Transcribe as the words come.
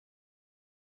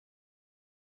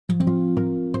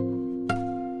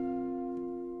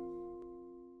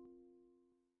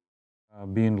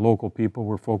being local people,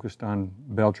 we're focused on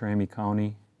Beltrami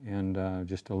County and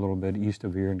just a little bit east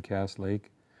of here in Cass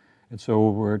Lake. And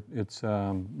so it's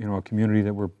you know, a community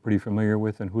that we're pretty familiar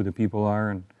with and who the people are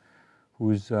and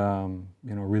who's you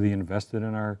know, really invested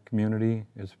in our community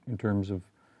is in terms of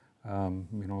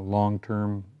you know,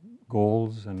 long-term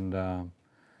goals and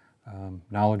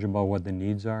knowledge about what the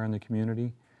needs are in the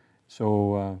community.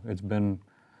 So it's been,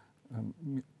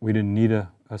 we didn't need a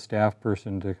staff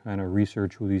person to kind of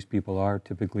research who these people are.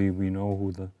 Typically we know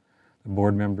who the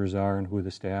board members are and who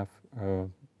the staff,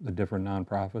 the different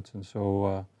nonprofits, and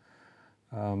so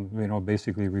you know,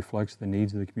 basically reflects the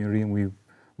needs of the community, and we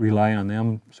rely on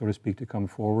them, so to speak, to come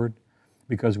forward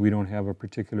because we don't have a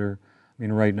particular, I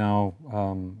mean, right now,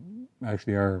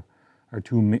 actually our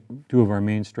two of our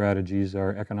main strategies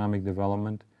are economic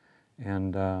development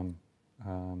and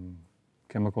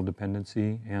chemical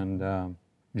dependency and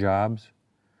jobs.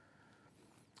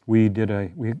 We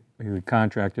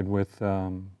contracted with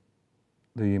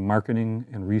the marketing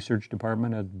and research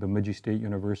department at Bemidji State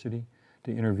University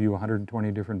to interview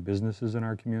 120 different businesses in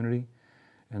our community,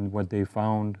 and what they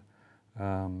found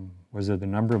was that the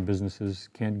number of businesses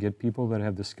can't get people that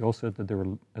have the skill set that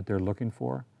they're looking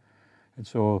for. And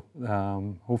so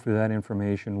hopefully that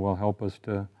information will help us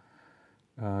to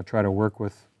try to work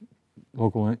with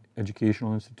local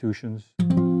educational institutions.